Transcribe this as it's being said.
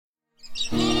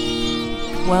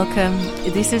Welcome.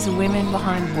 This is Women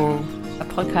Behind Wool, a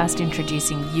podcast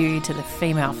introducing you to the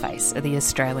female face of the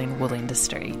Australian wool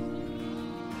industry.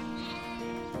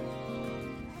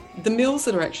 The mills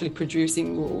that are actually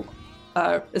producing wool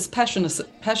are as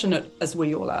passionate as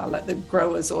we all are, like the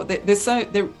growers, or it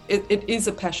is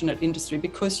a passionate industry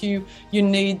because you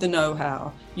need the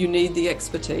know-how, you need the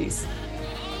expertise.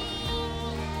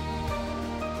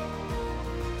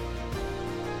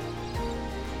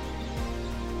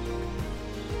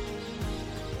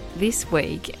 This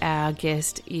week, our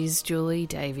guest is Julie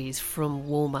Davies from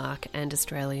Woolmark and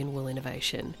Australian Wool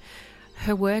Innovation.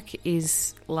 Her work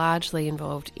is largely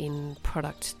involved in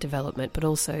product development, but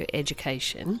also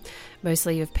education,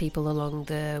 mostly of people along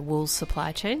the wool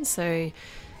supply chain. So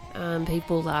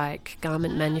people like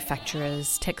garment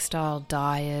manufacturers, textile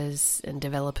dyers and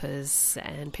developers,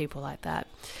 and people like that.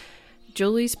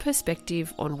 Julie's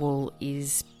perspective on wool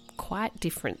is quite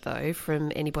different, though,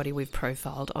 from anybody we've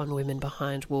profiled on Women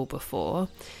Behind Wool before.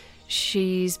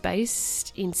 She's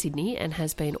based in Sydney and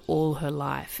has been all her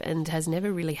life and has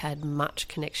never really had much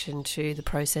connection to the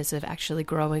process of actually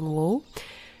growing wool.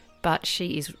 But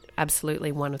she is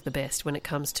absolutely one of the best when it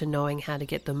comes to knowing how to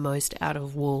get the most out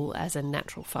of wool as a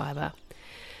natural fibre.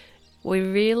 We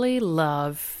really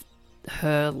love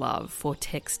her love for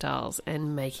textiles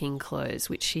and making clothes,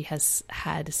 which she has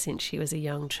had since she was a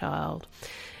young child.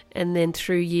 And then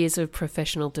through years of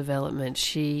professional development,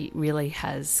 she really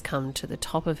has come to the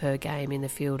top of her game in the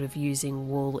field of using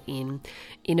wool in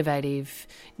innovative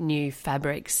new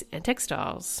fabrics and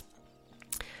textiles.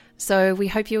 So we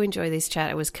hope you enjoy this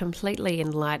chat. It was completely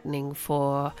enlightening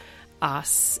for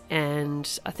us,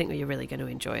 and I think you're really going to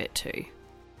enjoy it too.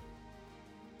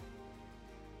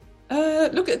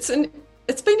 Look, it's been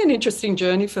an interesting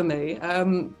journey for me.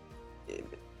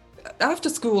 After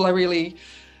school, I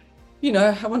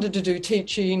wanted to do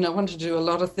teaching, I wanted to do a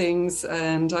lot of things,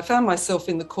 and I found myself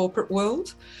in the corporate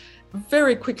world.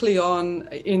 Very quickly on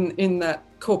in that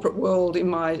corporate world in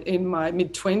my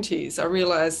mid-20s, I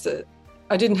realised that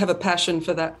I didn't have a passion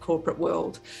for that corporate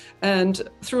world. And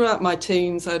throughout my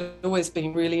teens, I'd always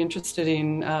been really interested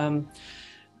in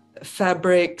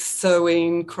fabrics,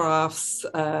 sewing, crafts,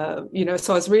 so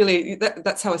I was really,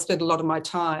 that's how I spent a lot of my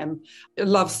time. I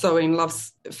love sewing,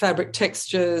 love fabric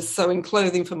textures, sewing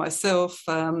clothing for myself.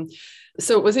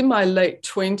 So it was in my late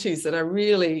 20s that I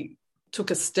really took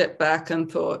a step back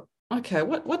and thought, okay,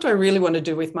 what do I really want to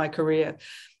do with my career?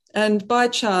 And by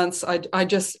chance, I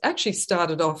just actually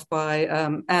started off by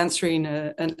answering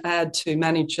an ad to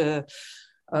manage a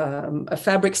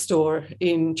fabric store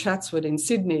in Chatswood in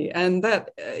Sydney. And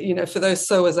that, for those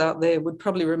sewers out there would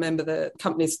probably remember the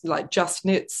companies like Just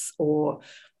Knits or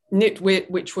Knitwit,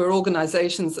 which were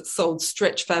organisations that sold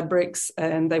stretch fabrics,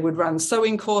 and they would run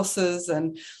sewing courses.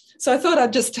 And so I thought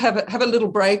I'd just have a little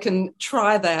break and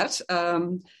try that,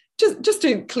 just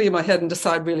to clear my head and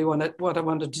decide really what I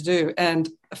wanted to do. And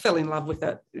I fell in love with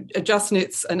it. Just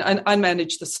Knits, and I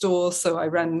managed the store, so I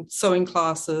ran sewing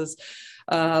classes.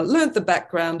 Learned the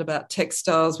background about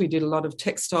textiles. We did a lot of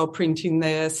textile printing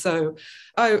there. So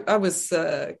I was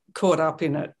caught up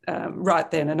in it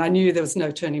right then, and I knew there was no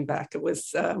turning back. It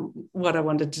was what I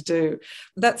wanted to do.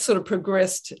 That sort of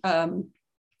progressed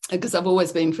because I've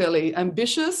always been fairly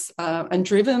ambitious and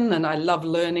driven, and I love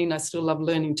learning. I still love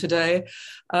learning today.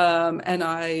 And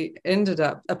I ended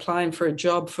up applying for a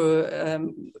job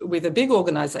with a big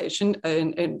organisation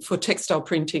and for textile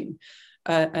printing.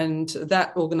 And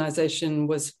that organisation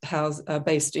was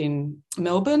based in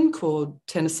Melbourne, called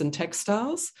Tennyson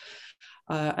Textiles,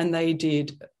 and they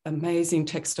did amazing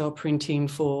textile printing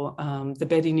for the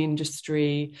bedding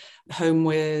industry,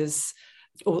 homewares,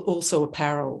 also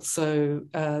apparel. So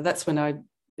that's when I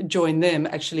joined them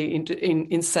actually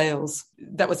in sales.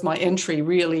 That was my entry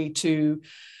really to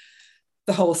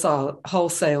the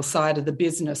wholesale side of the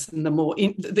business and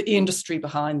the industry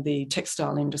behind the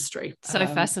textile industry. So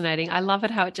fascinating. I love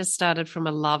it how it just started from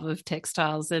a love of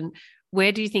textiles. And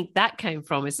where do you think that came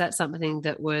from? Is that something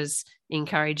that was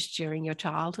encouraged during your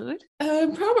childhood?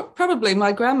 Probably.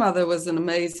 My grandmother was an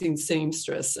amazing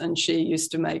seamstress, and she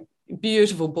used to make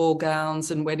beautiful ball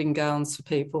gowns and wedding gowns for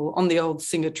people on the old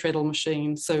Singer treadle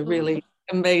machine. So really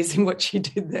amazing what she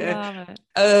did there. Love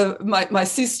it. My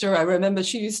sister, I remember,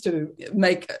 she used to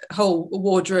make whole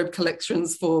wardrobe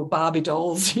collections for Barbie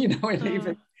dolls,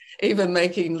 and even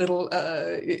making little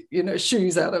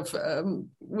shoes out of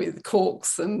with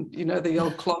corks and the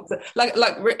old clogs, like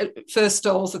first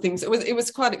dolls and things. It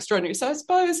was quite extraordinary. So I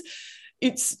suppose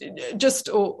it's just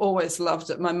always loved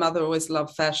it. My mother always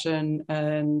loved fashion,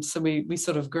 and so we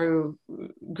sort of grew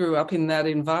up in that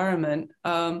environment.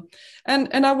 And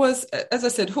I was, as I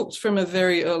said, hooked from a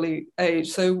very early age.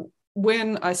 So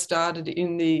when I started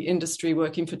in the industry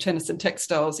working for Tennyson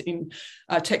Textiles in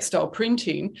textile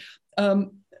printing,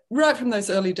 right from those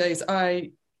early days,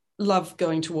 I love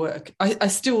going to work. I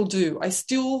still do. I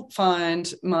still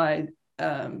find my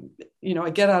I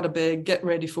get out of bed, get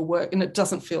ready for work, and it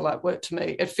doesn't feel like work to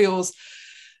me. It feels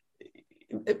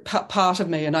part of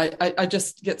me, and I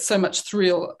just get so much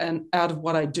thrill and out of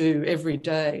what I do every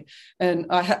day. And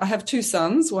I have two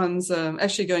sons. One's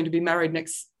actually going to be married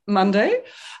next Monday.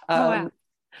 Wow.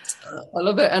 I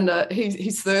love it. And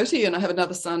he's 30, and I have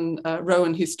another son,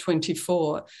 Rowan, who's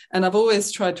 24. And I've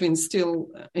always tried to instill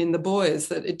in the boys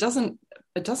that it doesn't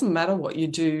matter what you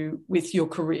do with your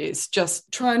careers.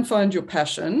 Just try and find your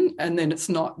passion, and then it's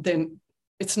not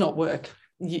work.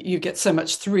 You get so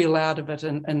much thrill out of it,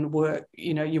 and work,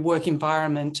 your work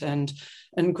environment, and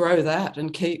grow that,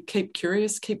 and keep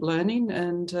curious, keep learning.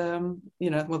 And,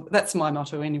 well, that's my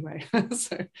motto anyway.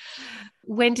 So,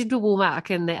 when did the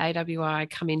Woolmark and the AWI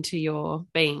come into your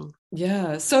being?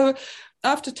 Yeah. So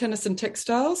after Tennyson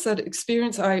Textiles, that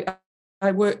experience, I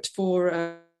worked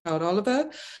for Oliver,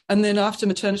 and then after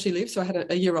maternity leave, so I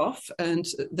had a year off, and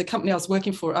the company I was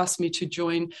working for asked me to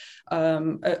join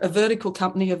a vertical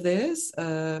company of theirs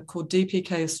called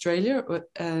DPK Australia,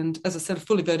 and as I said, a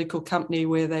fully vertical company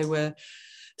where they were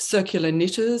circular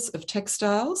knitters of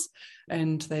textiles,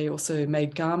 and they also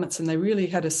made garments, and they really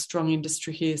had a strong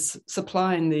industry here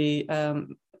supplying the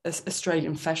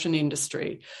Australian fashion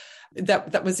industry.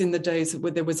 That was in the days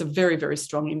where there was a very, very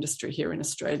strong industry here in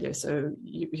Australia. So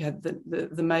you had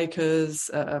the makers,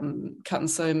 cut and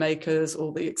sew makers,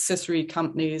 all the accessory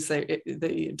companies,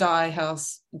 the dye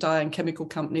and chemical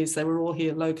companies, they were all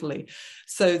here locally.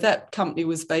 So that company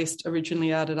was based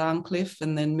originally out at Arncliffe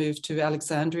and then moved to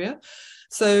Alexandria.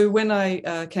 So when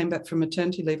I came back from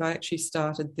maternity leave, I actually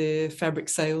started their fabric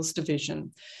sales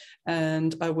division.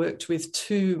 And I worked with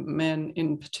two men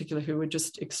in particular who were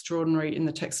just extraordinary in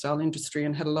the textile industry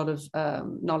and had a lot of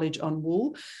knowledge on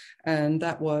wool. And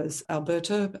that was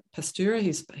Alberto Pastura.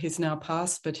 He's now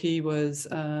passed, but he was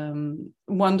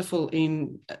wonderful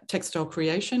in textile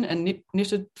creation and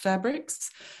knitted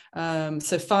fabrics.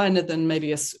 So finer than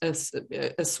maybe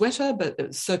a sweater,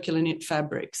 but circular knit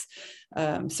fabrics.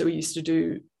 So we used to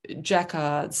do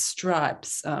jacquards,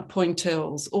 stripes,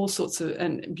 pointels, all sorts of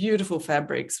and beautiful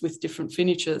fabrics with different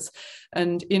finishes.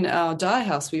 And in our dye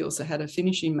house, we also had a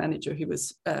finishing manager who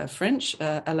was French,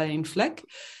 Alain Fleck,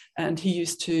 and he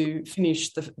used to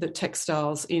finish the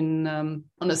textiles on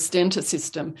a stenter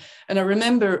system. And I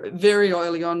remember very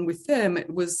early on with them, it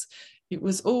was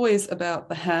always about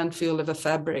the hand feel of a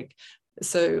fabric.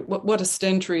 So what a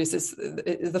stenter is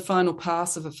the final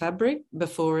pass of a fabric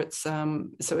before it's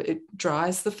so it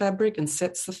dries the fabric and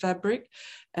sets the fabric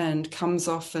and comes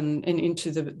off and into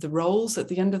the rolls at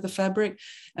the end of the fabric.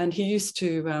 And he used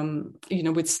to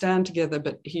we'd stand together,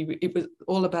 but it was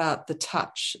all about the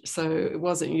touch. So it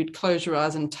wasn't you'd close your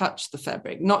eyes and touch the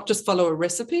fabric, not just follow a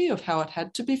recipe of how it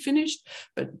had to be finished,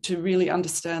 but to really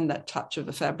understand that touch of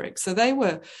the fabric. So they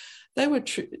were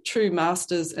true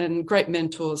masters and great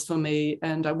mentors for me,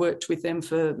 and I worked with them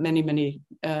for many, many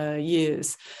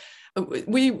years.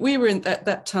 We were at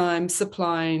that time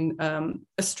supplying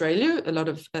Australia, a lot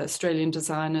of Australian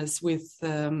designers with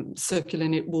circular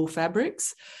knit wool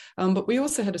fabrics, but we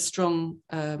also had a strong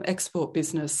export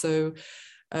business. So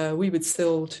we would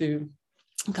sell to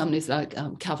companies like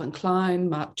Calvin Klein,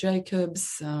 Marc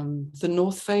Jacobs, the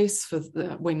North Face for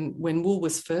when wool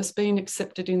was first being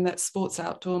accepted in that sports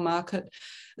outdoor market.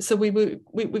 So we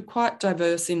were quite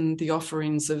diverse in the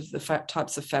offerings of the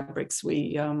types of fabrics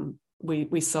we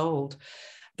sold.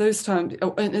 Those times,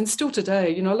 and still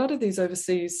today, a lot of these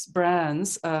overseas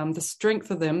brands, the strength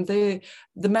of them, the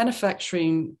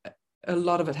manufacturing. A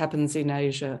lot of it happens in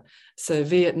Asia. So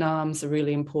Vietnam's a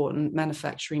really important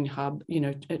manufacturing hub,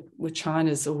 with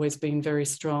China's always been very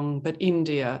strong, but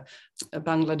India,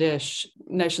 Bangladesh,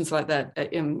 nations like that,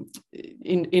 in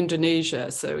Indonesia,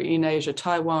 so in Asia,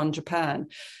 Taiwan, Japan,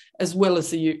 as well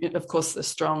as of course, the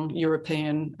strong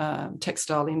European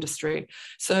textile industry.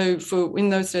 So in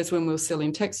those days when we were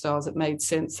selling textiles, it made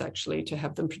sense actually to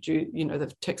have them produce,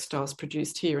 the textiles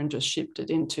produced here and just shipped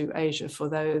it into Asia for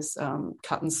those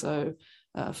cut and sew,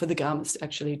 for the garments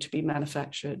actually to be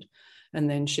manufactured and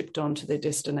then shipped on to their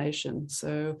destination.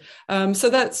 So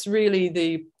that's really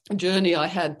the journey I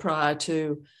had prior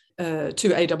to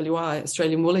AWI,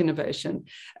 Australian Wool Innovation.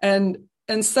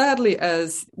 And sadly,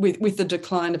 as with the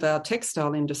decline of our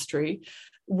textile industry,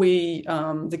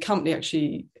 the company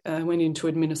actually went into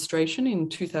administration in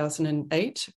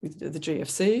 2008 with the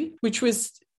GFC, which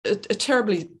was a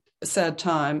terribly sad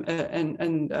time,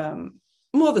 and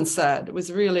more than sad, it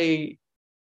was really,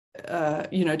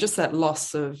 just that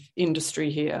loss of industry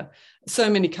here. So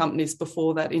many companies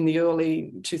before that in the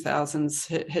early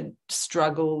 2000s had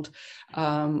struggled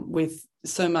with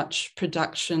so much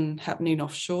production happening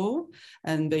offshore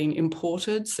and being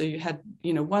imported. So you had,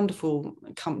 wonderful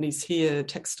companies here,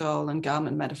 textile and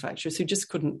garment manufacturers, who just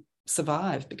couldn't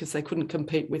survive because they couldn't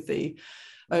compete with the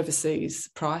overseas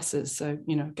prices. So,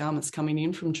 garments coming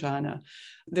in from China.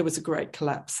 There was a great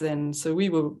collapse then. So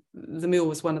the mill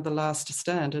was one of the last to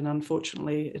stand, and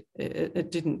unfortunately it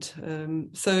didn't.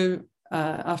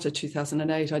 After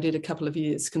 2008, I did a couple of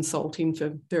years consulting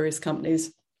for various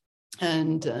companies.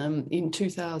 And in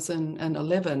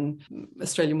 2011,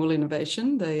 Australian Wool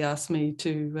Innovation, they asked me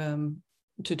to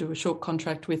do a short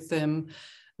contract with them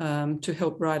to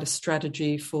help write a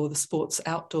strategy for the sports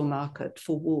outdoor market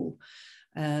for wool.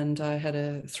 And I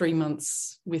had 3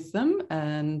 months with them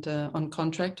and on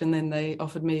contract, and then they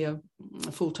offered me a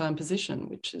full-time position,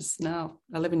 which is now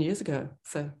 11 years ago.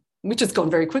 So, which has gone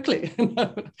very quickly.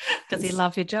 Because you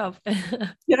love your job.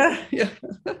 Yeah.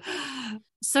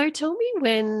 So tell me,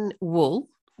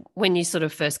 when you sort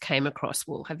of first came across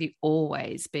wool, have you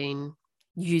always been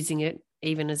using it,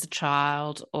 even as a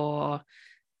child,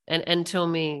 and tell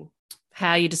me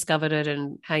how you discovered it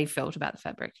and how you felt about the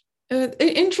fabric?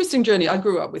 Interesting journey. I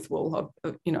grew up with wool.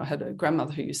 I had a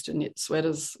grandmother who used to knit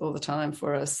sweaters all the time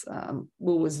for us.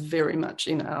 Wool was very much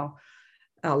in our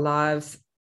lives.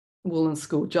 Woolen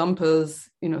school jumpers,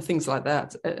 things like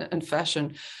that, and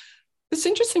fashion. It's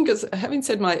interesting because, having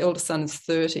said my eldest son is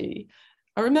 30,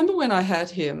 I remember when I had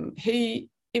him,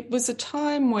 it was a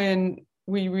time when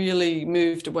we really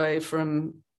moved away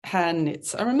from hand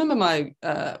knits. I remember my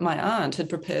aunt had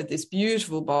prepared this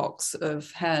beautiful box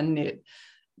of hand knit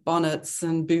bonnets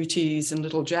and booties and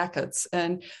little jackets,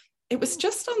 and it was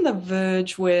just on the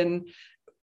verge when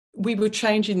we were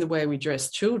changing the way we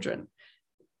dressed children.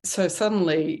 So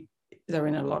suddenly they're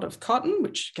in a lot of cotton,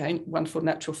 which again, wonderful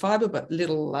natural fibre, but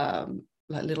little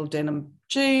denim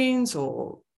jeans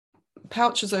or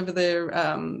pouches over their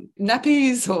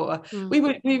nappies, or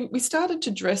we started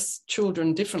to dress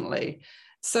children differently.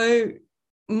 So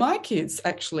my kids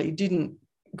actually didn't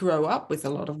grow up with a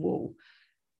lot of wool,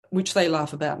 which they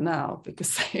laugh about now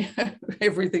because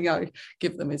everything I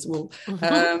give them is wool.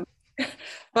 Mm-hmm.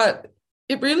 But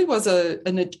it really was a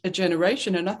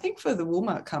generation, and I think for the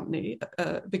Woolmark Company,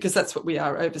 because that's what we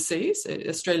are overseas,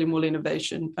 Australian Wool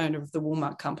Innovation, owner of the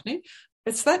Woolmark Company,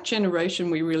 it's that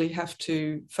generation we really have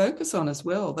to focus on as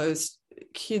well, those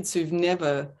kids who've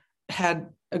never had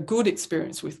a good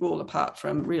experience with wool apart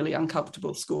from really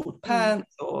uncomfortable school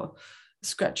pants or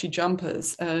scratchy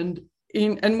jumpers. And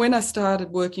when I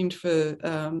started working for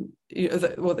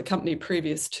the company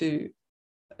previous to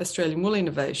Australian Wool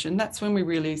Innovation, that's when we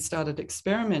really started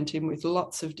experimenting with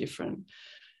lots of different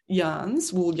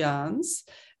yarns, wool yarns,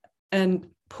 and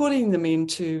putting them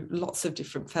into lots of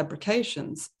different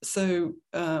fabrications. So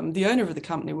the owner of the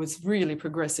company was really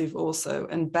progressive also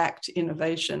and backed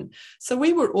innovation. So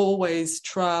we were always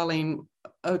trialing,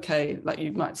 like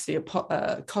you might see a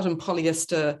cotton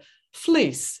polyester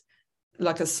fleece,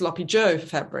 like a sloppy Joe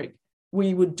fabric.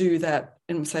 We would do that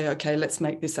and say, okay, let's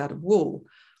make this out of wool.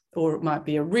 Or it might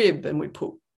be a rib and we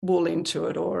put wool into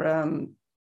it, or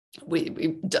we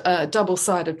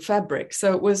double-sided fabric.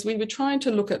 So we were trying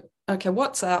to look at, okay,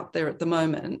 what's out there at the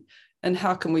moment and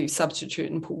how can we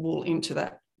substitute and put wool into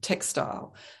that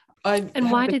textile.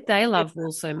 Why did they love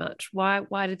wool so much?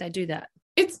 Why did they do that?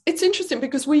 It's interesting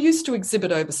because we used to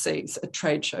exhibit overseas at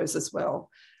trade shows as well.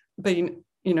 Being,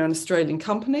 an Australian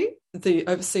company, the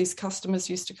overseas customers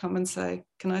used to come and say,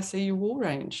 can I see your wool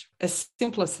range? As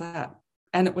simple as that.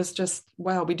 And it was just,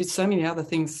 wow, we did so many other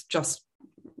things,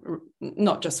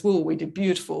 not just wool. We did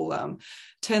beautiful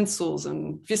tencels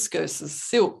and viscoses,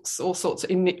 silks, all sorts,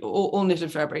 all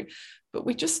knitted fabric. But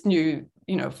we just knew,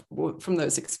 from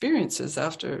those experiences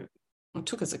it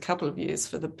took us a couple of years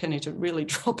for the penny to really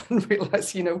drop and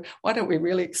realise, why don't we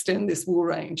really extend this wool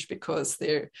range, because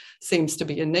there seems to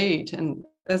be a need. And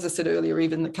as I said earlier,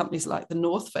 even the companies like the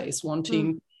North Face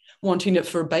wanting it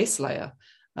for a base layer.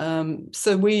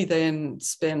 So we then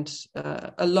spent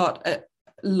a lot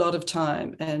of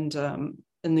time, and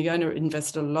the owner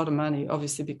invested a lot of money,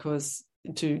 obviously, because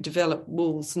to develop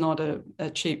wool's not a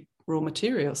cheap raw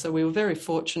material. So we were very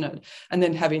fortunate. And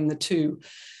then having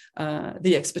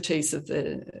the expertise of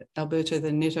Alberto,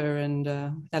 the knitter, and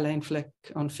Alain Fleck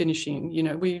on finishing,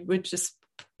 we were just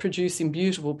producing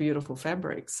beautiful, beautiful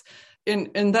fabrics.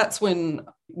 And that's when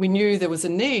we knew there was a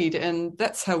need, and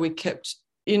that's how we kept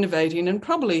innovating, and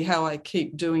probably how I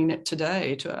keep doing it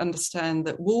today, to understand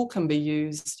that wool can be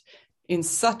used in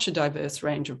such a diverse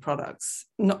range of products,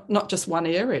 not just one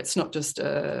area. It's not just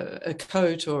a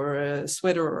coat or a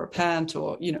sweater or a pant,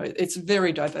 or, it's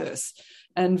very diverse,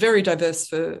 and very diverse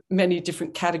for many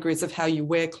different categories of how you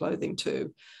wear clothing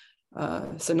too.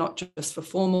 So not just for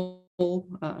formal,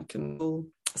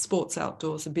 sports,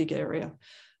 outdoors, a big area.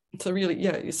 So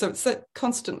really, so it's that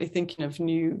constantly thinking of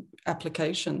new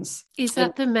applications. Is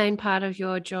that the main part of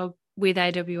your job with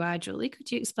AWR, Julie?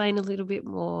 Could you explain a little bit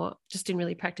more, just in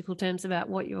really practical terms, about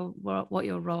what your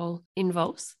role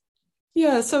involves?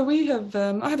 Yeah, so we have.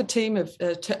 I have a team of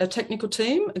a technical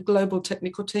team, a global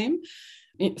technical team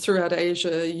throughout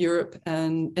Asia, Europe,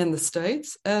 and the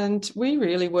States, and we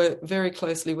really work very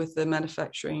closely with the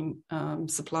manufacturing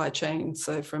supply chain.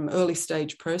 So from early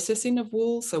stage processing of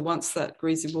wool, so once that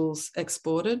greasy wool's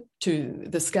exported, to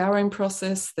the scouring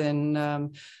process,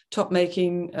 then top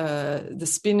making, the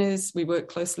spinners we work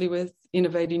closely with,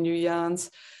 innovating new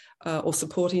yarns, or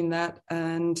supporting that,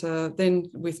 and then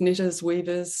with knitters,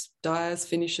 weavers, dyers,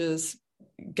 finishers,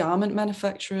 garment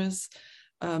manufacturers.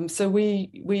 So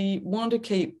we want to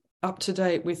keep up to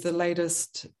date with the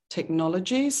latest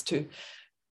technologies to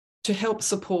help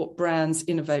support brands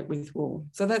innovate with wool.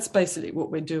 So that's basically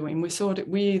what we're doing. We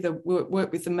either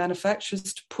work with the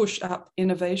manufacturers to push up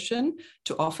innovation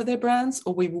to offer their brands,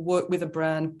 or we will work with a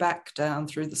brand back down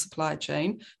through the supply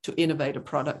chain to innovate a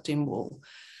product in wool,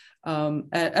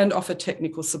 and offer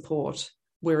technical support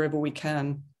wherever we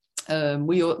can.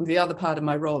 The other part of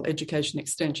my role, education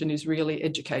extension, is really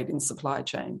educating supply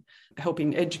chain,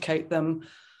 helping educate them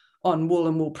on wool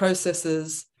and wool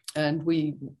processes. And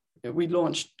we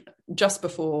launched just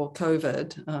before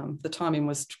COVID. The timing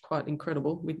was quite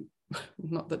incredible.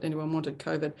 Not that anyone wanted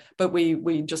COVID, but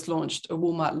we just launched a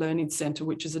Woolmark Learning Centre,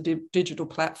 which is a digital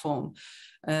platform.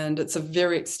 And it's a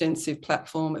very extensive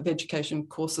platform of education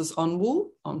courses on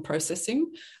wool, on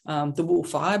processing, the wool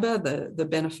fibre, the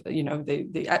benefit,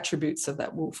 the attributes of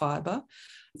that wool fibre,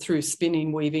 through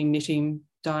spinning, weaving, knitting,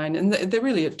 dyeing, and they're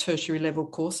really at tertiary level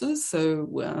courses. So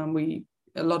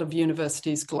a lot of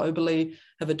universities globally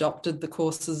have adopted the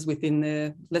courses within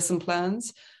their lesson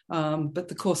plans. But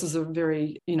the courses are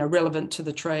very, relevant to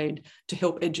the trade, to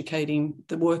help educating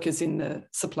the workers in the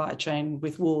supply chain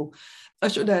with wool. I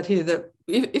should add here that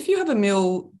if you have a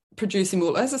mill producing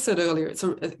wool, as I said earlier, it's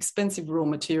an expensive raw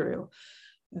material.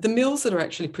 The mills that are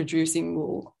actually producing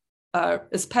wool are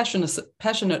as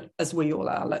passionate as we all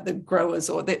are, like the growers,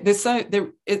 or it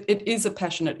is a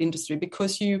passionate industry,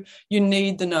 because you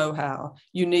need the know-how,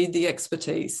 you need the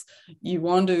expertise, you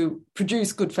want to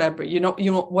produce good fabric, you're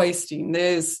not wasting.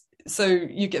 So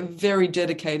you get very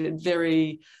dedicated,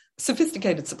 very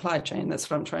sophisticated supply chain. That's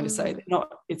what I'm trying to say.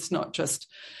 It's not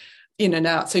just in and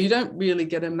out. So you don't really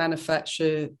get a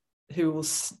manufacturer who will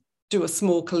do a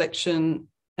small collection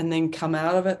and then come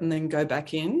out of it and then go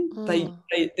back in.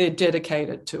 They're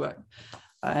dedicated to it.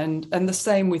 And the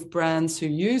same with brands who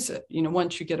use it.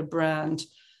 Once you get a brand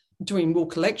doing wool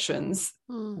collections,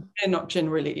 they're not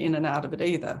generally in and out of it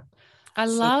either. I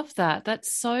love that.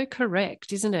 That's so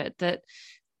correct, isn't it? That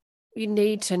you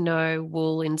need to know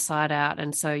wool inside out.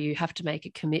 And so you have to make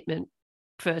a commitment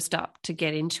first up to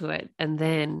get into it. And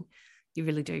then you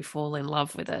really do fall in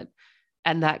love with it.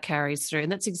 And that carries through.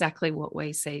 And that's exactly what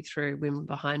we see through Women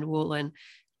Behind Wool. And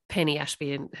Penny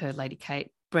Ashby and her Lady Kate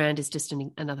brand is just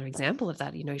another example of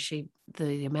that.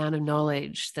 The amount of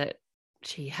knowledge that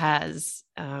she has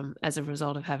as a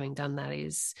result of having done that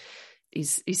is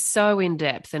so in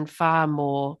depth and far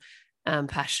more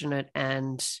passionate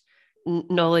and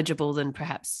knowledgeable than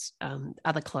perhaps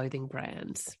other clothing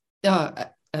brands. Oh,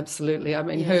 absolutely. I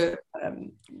mean,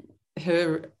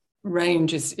 her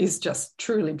range is just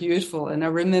truly beautiful. And I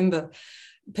remember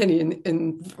Penny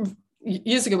in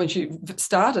years ago when she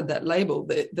started that label,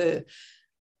 the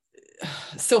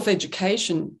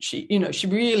self-education, she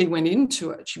really went into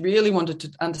it. She really wanted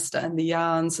to understand the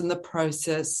yarns and the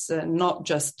process, and not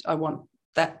just, I want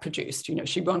that produced.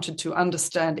 She wanted to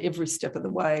understand every step of the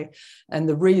way, and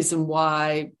the reason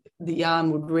why the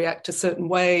yarn would react a certain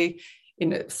way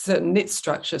in a certain knit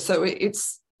structure. So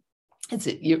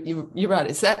you're right.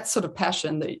 It's that sort of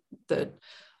passion that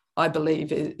I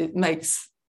believe it makes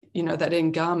that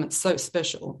end garment so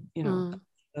special.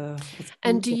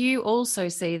 And do you also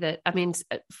see that? I mean,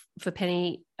 for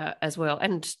Penny as well,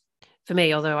 and for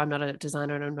me, although I'm not a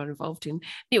designer and I'm not involved in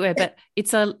knitwear, but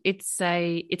it's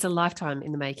a lifetime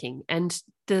in the making. And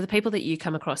the people that you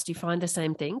come across, do you find the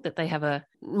same thing, that they have a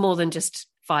more than just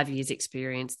 5 years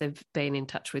experience? They've been in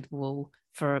touch with wool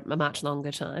for a much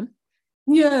longer time.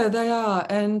 Yeah, they are.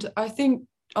 And I think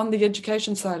on the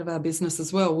education side of our business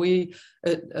as well, we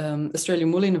at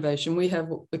Australian Wool Innovation, we have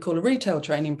what we call a retail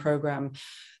training program.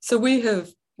 So we have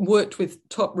worked with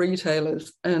top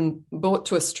retailers and brought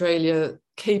to Australia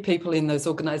key people in those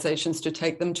organisations to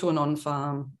take them to an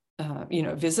on-farm,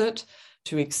 visit,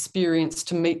 to experience,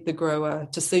 to meet the grower,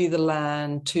 to see the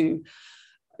land, to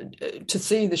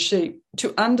see the sheep,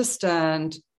 to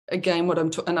understand again what I'm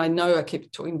talking. And I know I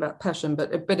keep talking about passion,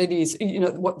 but it is,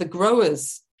 what the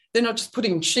growers. They're not just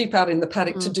putting sheep out in the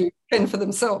paddock to fend for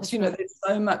themselves. There's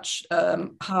so much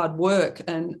hard work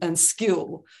and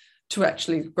skill to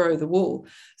actually grow the wool.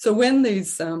 So when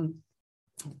these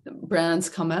brands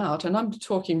come out, and I'm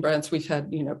talking brands we've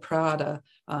had, Prada,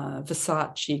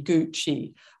 Versace,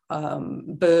 Gucci,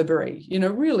 Burberry,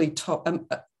 really top,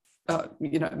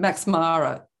 Max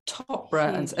Mara, top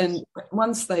brands. And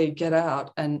once they get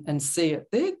out and see it,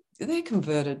 they're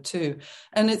converted too.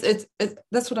 And it's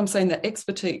that's what I'm saying, that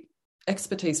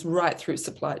expertise right through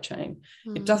supply chain.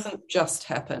 It doesn't just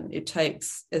happen. It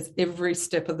takes, as every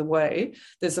step of the way,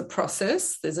 there's a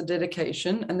process, there's a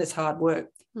dedication, and there's hard work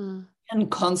and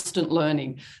constant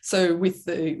learning. So with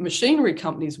the machinery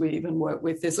companies we even work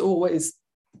with, there's always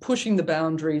pushing the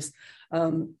boundaries.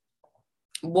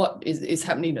 What is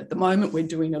happening at the moment, we're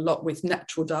doing a lot with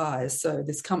natural dyes. So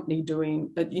this company doing,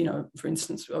 for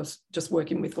instance, I was just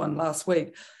working with one last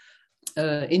week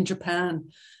in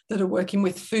Japan that are working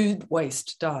with food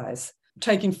waste dyes,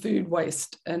 taking food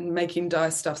waste and making dye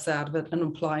stuffs out of it and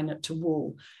applying it to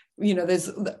wool. There's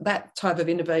that type of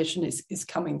innovation is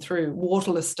coming through.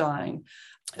 Waterless dyeing,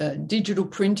 digital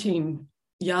printing,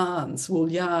 yarns,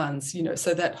 wool yarns,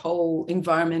 so that whole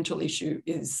environmental issue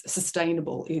is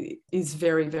sustainable, is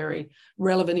very, very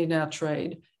relevant in our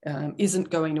trade, isn't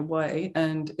going away,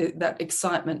 and that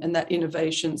excitement and that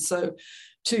innovation. So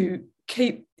to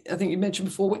keep, I think you mentioned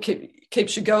before, what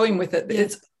keeps you going with it.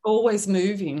 It's always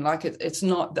moving, like it's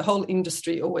not, the whole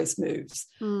industry always moves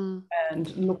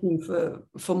and looking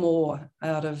for more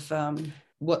out of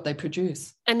what they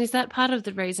produce. And is that part of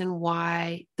the reason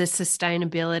why the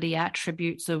sustainability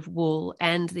attributes of wool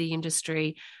and the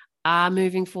industry are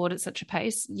moving forward at such a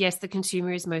pace? Yes, the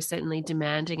consumer is most certainly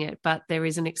demanding it, but there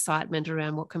is an excitement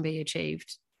around what can be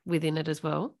achieved within it as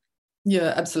well.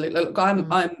 Yeah, absolutely. Look,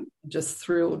 I'm just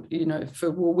thrilled, for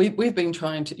wool. We've been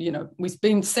trying to, we've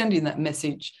been sending that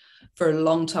message for a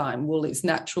long time. Wool is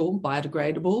natural,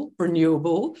 biodegradable,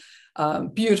 renewable,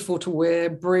 beautiful to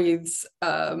wear, breathes,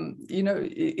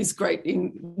 is great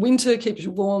in winter, keeps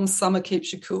you warm, summer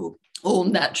keeps you cool, all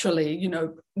naturally,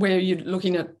 where you're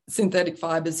looking at synthetic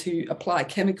fibres who apply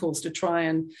chemicals to try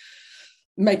and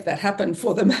make that happen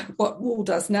for them, what wool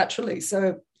does naturally.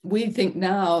 So we think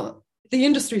now the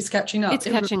industry is catching up. It's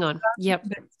catching on. Yep.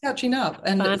 It's catching up.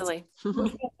 And finally.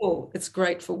 It's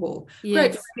great for wool. Yes.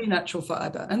 Great for any natural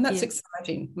fibre. And that's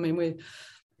exciting. I mean, we're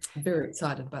very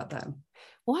excited about that.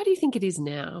 Why do you think it is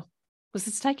now? Because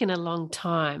it's taken a long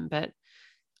time, but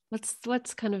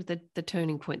what's kind of the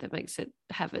turning point that makes it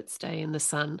have it stay in the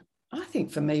sun? I think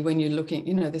for me, when you're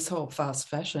looking, this whole fast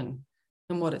fashion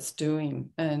and what it's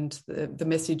doing, and the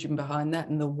messaging behind that,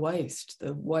 and the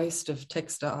waste of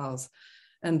textiles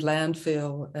and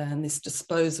landfill, and this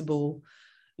disposable,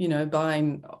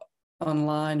 buying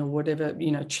online or whatever,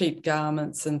 cheap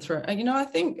garments and throw. I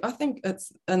think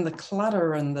it's, and the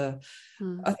clutter and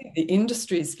I think the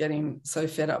industry is getting so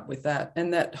fed up with that,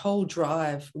 and that whole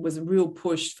drive was a real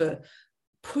push for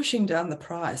pushing down the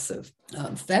price of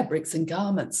fabrics and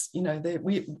garments.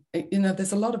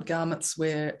 There's a lot of garments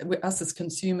where us as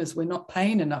consumers, we're not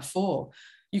paying enough for.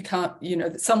 You can't,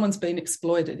 someone's been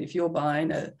exploited. If you're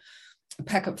buying a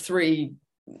pack of 3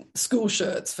 school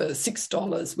shirts for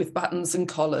 $6 with buttons and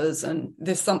collars, and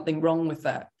there's something wrong with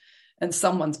that, and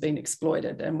someone's been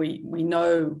exploited, and we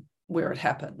know where it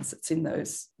happens. It's in a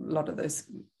lot of those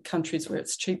countries where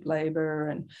it's cheap labor,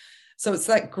 and so it's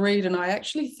that greed. And I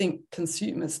actually think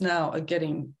consumers now are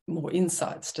getting more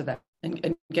insights to that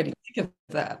and getting sick of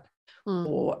that,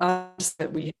 or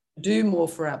that we do more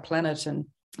for our planet and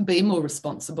be more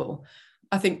responsible.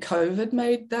 I think COVID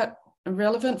made that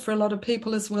relevant for a lot of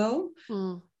people as well.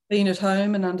 Being at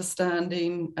home and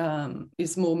understanding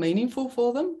is more meaningful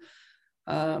for them.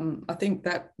 I think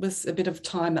that was a bit of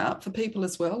time out for people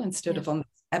as well, instead of on the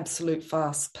absolute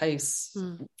fast pace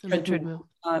treadmill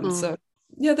time. So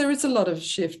there is a lot of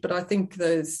shift, but I think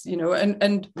those,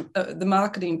 and the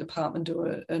marketing department do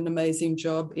an amazing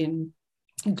job in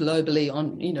globally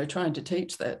on, trying to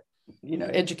teach that,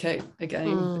 educate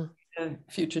again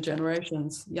future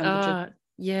generations, younger generations.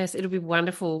 Yes, it'll be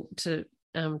wonderful to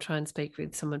try and speak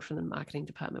with someone from the marketing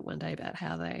department one day about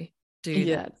how they do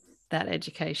that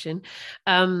education.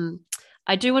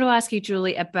 I do want to ask you,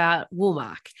 Julie, about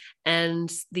Woolmark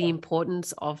and the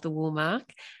importance of the Woolmark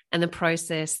and the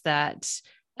process that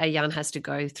a yarn has to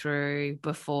go through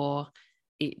before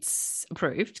it's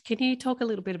approved. Can you talk a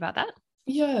little bit about that?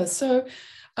 Yeah, so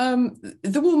the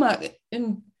Woolmark,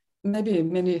 and maybe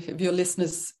many of your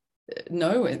listeners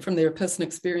know it from their personal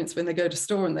experience when they go to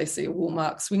store and they see a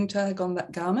Woolmark swing tag on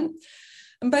that garment.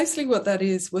 And basically what that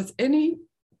is, with any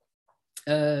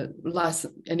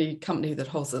license, any company that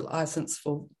holds a license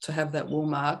to have that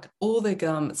Woolmark, all their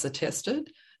garments are tested.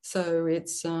 So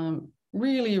it's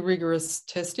really rigorous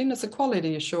testing. It's a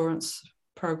quality assurance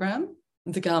program.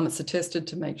 The garments are tested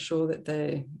to make sure that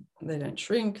they don't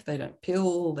shrink, they don't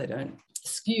pill, they don't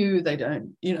skew, they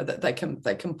don't, that they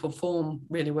can perform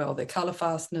really well. Their colour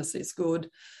fastness is good.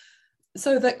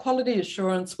 So that quality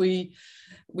assurance, we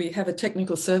have a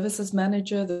technical services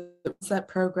manager that runs that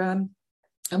program.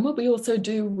 And what we also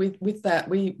do with that,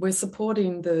 we're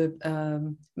supporting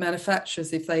the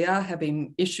manufacturers if they are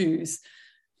having issues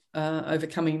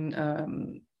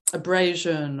overcoming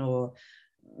abrasion or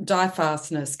dye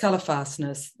fastness, colour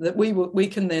fastness, that we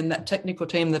can then, that technical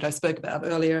team that I spoke about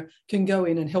earlier, can go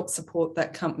in and help support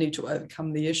that company to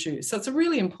overcome the issue. So it's a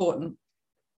really important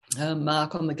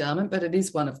mark on the garment, but it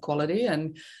is one of quality,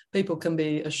 and people can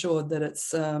be assured that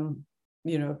it's,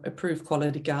 approved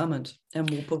quality garment and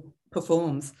will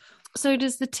performs. So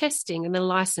does the testing and the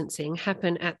licensing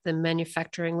happen at the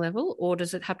manufacturing level, or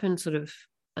does it happen sort of,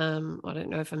 I don't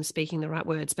know if I'm speaking the right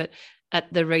words, but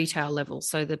at the retail level?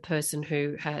 So the person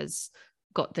who has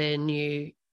got their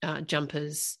new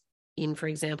jumpers in, for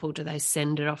example, do they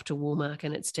send it off to Woolmark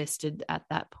and it's tested at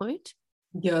that point?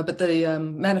 Yeah, but the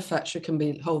manufacturer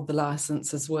can hold the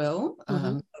license as well.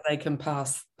 They can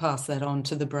pass that on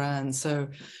to the brand. So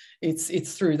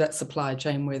it's through that supply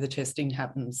chain where the testing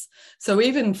happens. So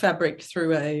even fabric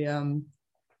through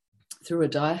a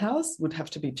dye house would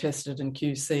have to be tested and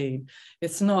QC'd.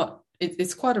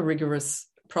 It's quite a rigorous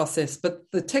process, but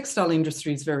the textile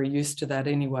industry is very used to that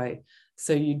anyway.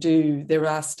 So there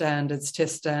are standards,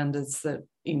 test standards that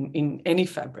in any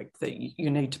fabric that you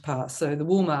need to pass. So the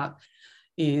Woolmark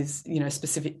is,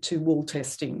 specific to wool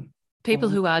testing. People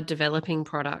who are developing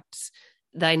products,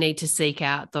 they need to seek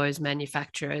out those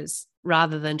manufacturers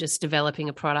rather than just developing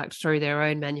a product through their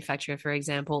own manufacturer, for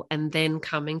example, and then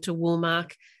coming to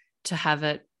Woolmark to have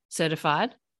it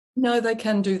certified? No, they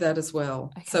can do that as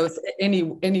well. Okay. So it's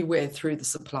anywhere through the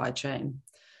supply chain.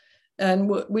 And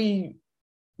we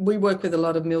work with a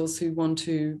lot of mills who want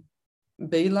to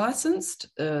be licensed.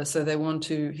 So they want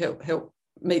to help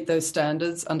meet those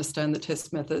standards, understand the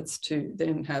test methods to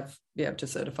then be able to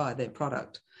certify their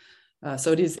product.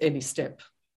 So it is any step.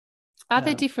 Are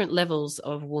there different levels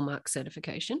of Woolmark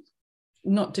certification?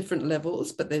 Not different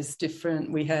levels, but there's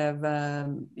different. We have,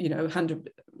 100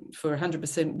 for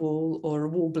 100% wool or a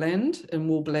wool blend, and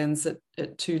wool blends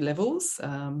at 2 levels.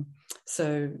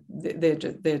 So they're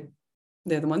the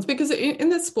ones, because in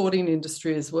the sporting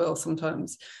industry as well,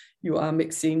 sometimes you are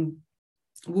mixing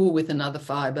wool with another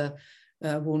fibre.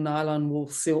 Wool nylon, wool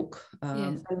silk,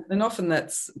 yes. and often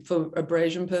that's for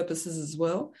abrasion purposes as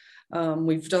well.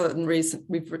 We've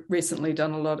recently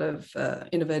done a lot of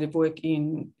innovative work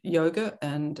in yoga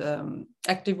and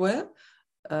activewear,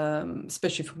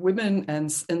 especially for women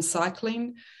and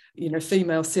cycling.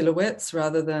 Female silhouettes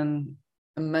rather than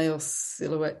a male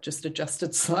silhouette just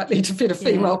adjusted slightly to fit a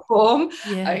female form. Yes.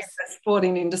 In the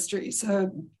sporting industry.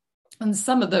 So, and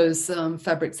some of those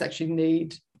fabrics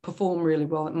actually perform really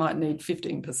well. It might need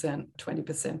 15%,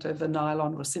 20% of a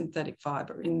nylon or synthetic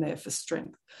fibre in there for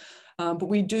strength. But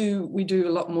we do a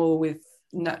lot more with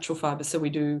natural fibre. So we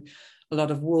do a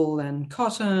lot of wool and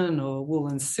cotton, or wool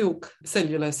and silk,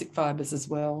 cellulosic fibres as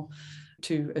well,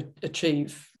 to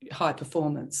achieve high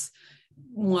performance.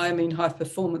 Why I mean high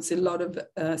performance, a lot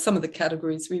of some of the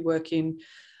categories we work in,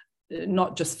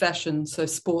 not just fashion, so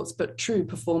sports, but true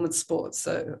performance sports.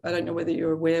 So I don't know whether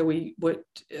you're aware, we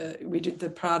did the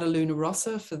Prada Luna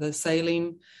Rossa for the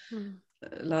sailing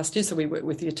last year. So we worked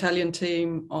with the Italian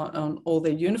team on all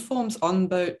their uniforms on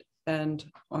boat and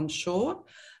on shore.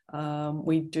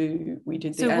 We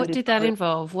did. So what did that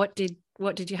involve? What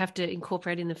did you have to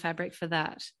incorporate in the fabric for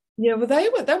that? Yeah, well,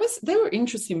 they were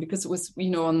interesting because it was,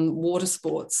 on water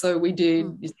sports. So we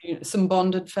did some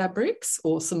bonded fabrics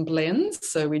or some blends.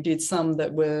 So we did some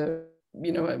that were,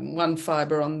 one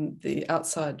fibre on the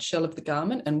outside shell of the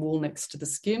garment and wool next to the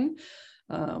skin.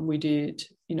 We did,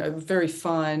 very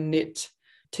fine knit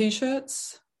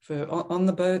T-shirts on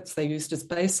the boats. They used as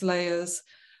base layers.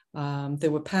 There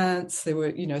were pants. There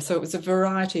were, so it was a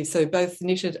variety. So both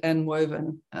knitted and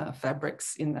woven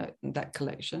fabrics in that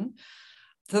collection.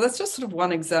 So that's just sort of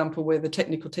one example where the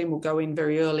technical team will go in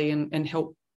very early and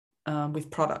help with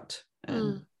product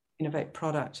and innovate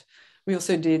product. We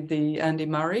also did the Andy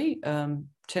Murray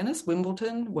tennis,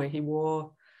 Wimbledon, where he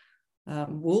wore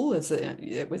wool.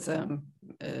 It was a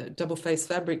double-faced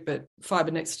fabric, but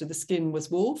fibre next to the skin was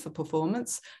wool for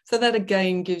performance. So that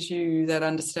again gives you that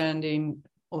understanding,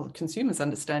 or consumers'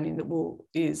 understanding, that wool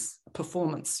is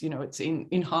performance. It's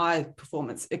in high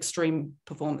performance, extreme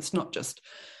performance, not just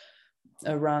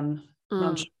a run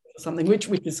or something, which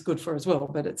is good for as well.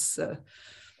 But it's.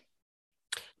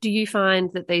 Do you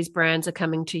find that these brands are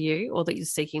coming to you, or that you're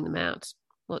seeking them out?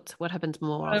 What happens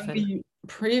more often?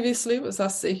 Previously, it was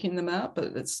us seeking them out,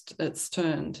 but it's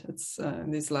turned. It's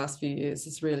these last few years,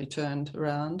 it's really turned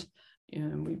around.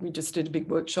 We just did a big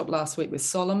workshop last week with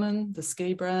Solomon, the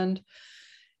ski brand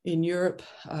in Europe.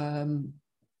 And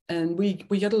we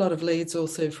get a lot of leads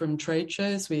also from trade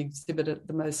shows. We exhibit at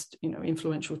the most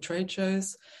influential trade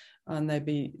shows, and they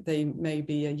may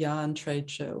be a yarn trade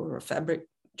show or a fabric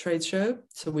trade show.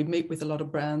 So we meet with a lot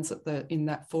of brands in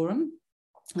that forum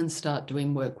and start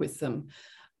doing work with them.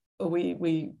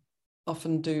 We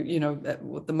often do,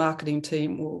 the marketing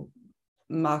team will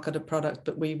market a product,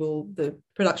 but the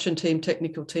production team,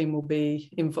 technical team will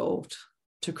be involved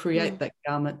to create that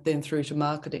garment, then through to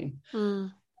marketing.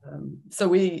 So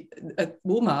we at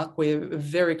Woolmark, we're a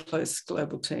very close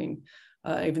global team.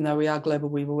 Even though we are global,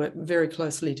 we work very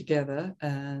closely together,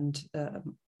 and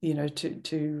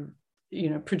to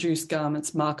produce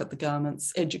garments, market the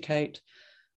garments, educate.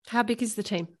 How big is the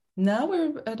team? Now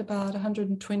we're at about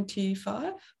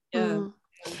 125. Yeah.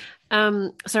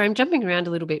 Sorry, I'm jumping around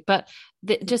a little bit, but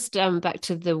just back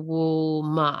to the wool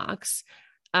marks.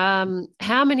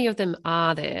 How many of them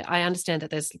are there? I understand that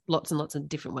there's lots and lots of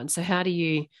different ones. So how do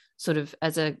you sort of,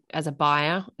 as a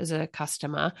buyer, as a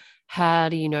customer, how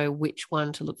do you know which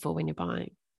one to look for when you're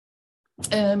buying?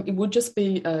 It would just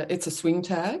be it's a swing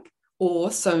tag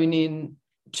or sewn in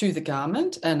to the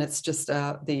garment, and it's just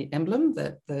the emblem,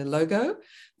 the logo,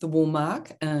 the wool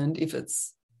mark, and if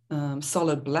it's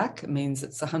solid black, it means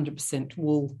it's 100%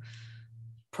 wool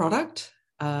product.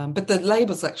 But the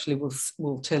labels actually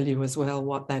will tell you as well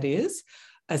what that is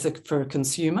for a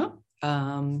consumer.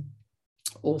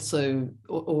 Also,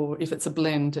 or if it's a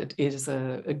blend, it is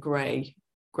a grey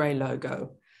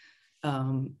logo.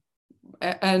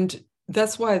 And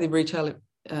that's why the retail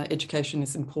education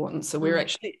is important. So we're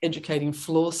actually educating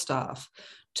floor staff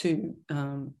to,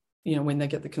 when they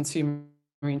get the consumer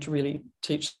in, to really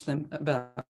teach them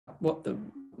about what the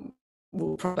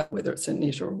wool product, whether it's a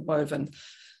knit or woven,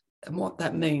 and what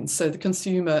that means. So the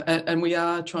consumer, and we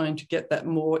are trying to get that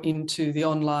more into the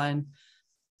online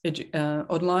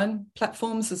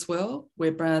platforms as well,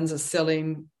 where brands are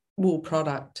selling wool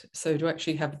product. So to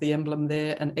actually have the emblem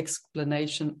there, an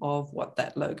explanation of what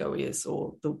that logo is,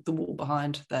 or the wool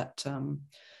behind that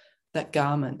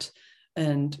garment.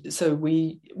 And so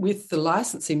with the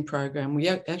licensing program, we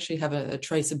actually have a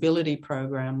traceability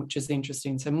program, which is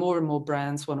interesting. So more and more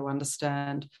brands want to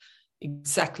understand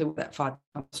exactly where that fibre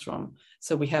comes from.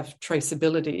 So we have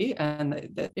traceability,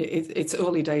 and it's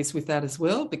early days with that as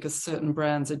well, because certain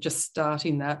brands are just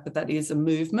starting that, but that is a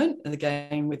movement. And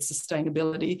again, with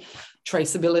sustainability,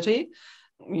 traceability,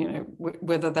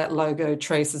 whether that logo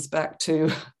traces back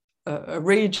to a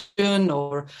region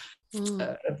or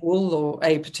a wool or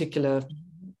a particular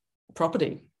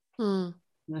property. Yeah.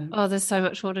 Oh, there's so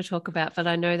much more to talk about, but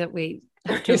I know that we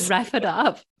have to wrap it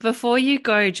up. Before you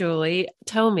go, Julie,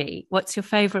 tell me, what's your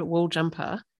favourite wool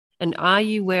jumper? And are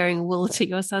you wearing wool to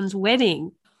your son's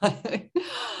wedding? I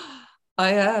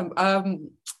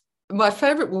am. My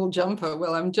favourite wool jumper,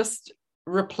 well, I'm just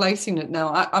replacing it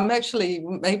now. I'm actually,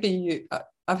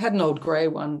 I've had an old grey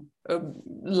one, a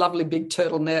lovely big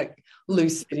turtleneck,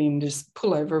 loose fitting, just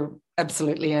pull over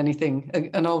absolutely anything,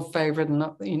 an old favourite, and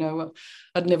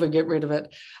I'd never get rid of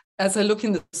it. As I look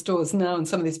in the stores now and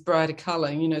some of this brighter colour,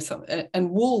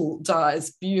 and wool dyes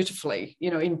beautifully,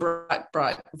 in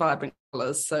bright, vibrant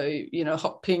colours. So,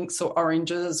 hot pinks or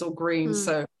oranges or greens.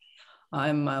 So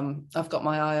I've got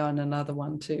my eye on another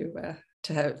one to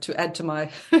add to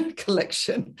my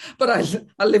collection. But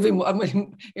I live in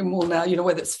wool now,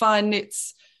 whether it's fine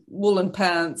knits, woolen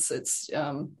pants, it's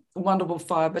wonderful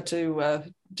fibre to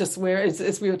just wear.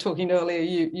 As we were talking earlier,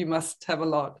 you must have a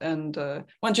lot. And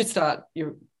once you start,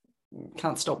 you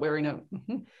can't stop wearing it.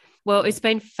 Well, it's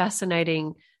been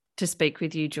fascinating to speak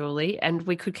with you, Julie, and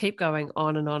we could keep going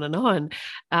on and on and on.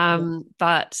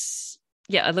 But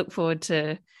yeah, I look forward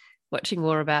to watching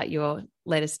more about your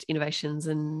latest innovations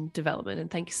and development.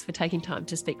 And thanks for taking time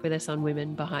to speak with us on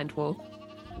Women Behind Wool.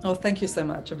 Oh, thank you so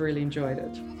much. I've really enjoyed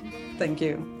it. Thank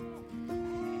you.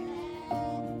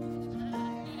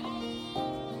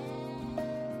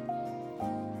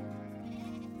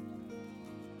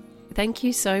 thank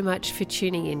you so much for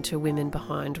tuning in to Women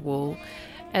Behind Wool.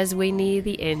 As we near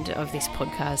the end of this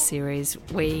podcast series,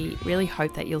 we really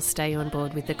hope that you'll stay on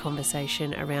board with the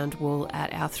conversation around wool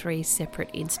at our 3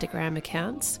 separate Instagram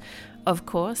accounts. Of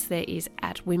course, there is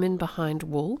at Women Behind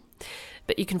Wool,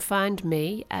 but you can find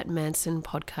me at Manson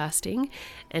Podcasting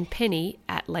and Penny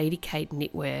at Lady Kate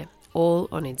Knitwear, all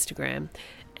on Instagram.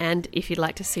 And if you'd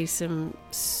like to see some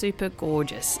super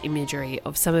gorgeous imagery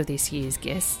of some of this year's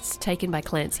guests taken by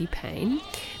Clancy Payne,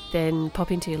 then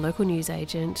pop into your local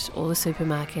newsagent or the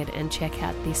supermarket and check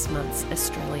out this month's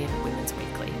Australian Women's Week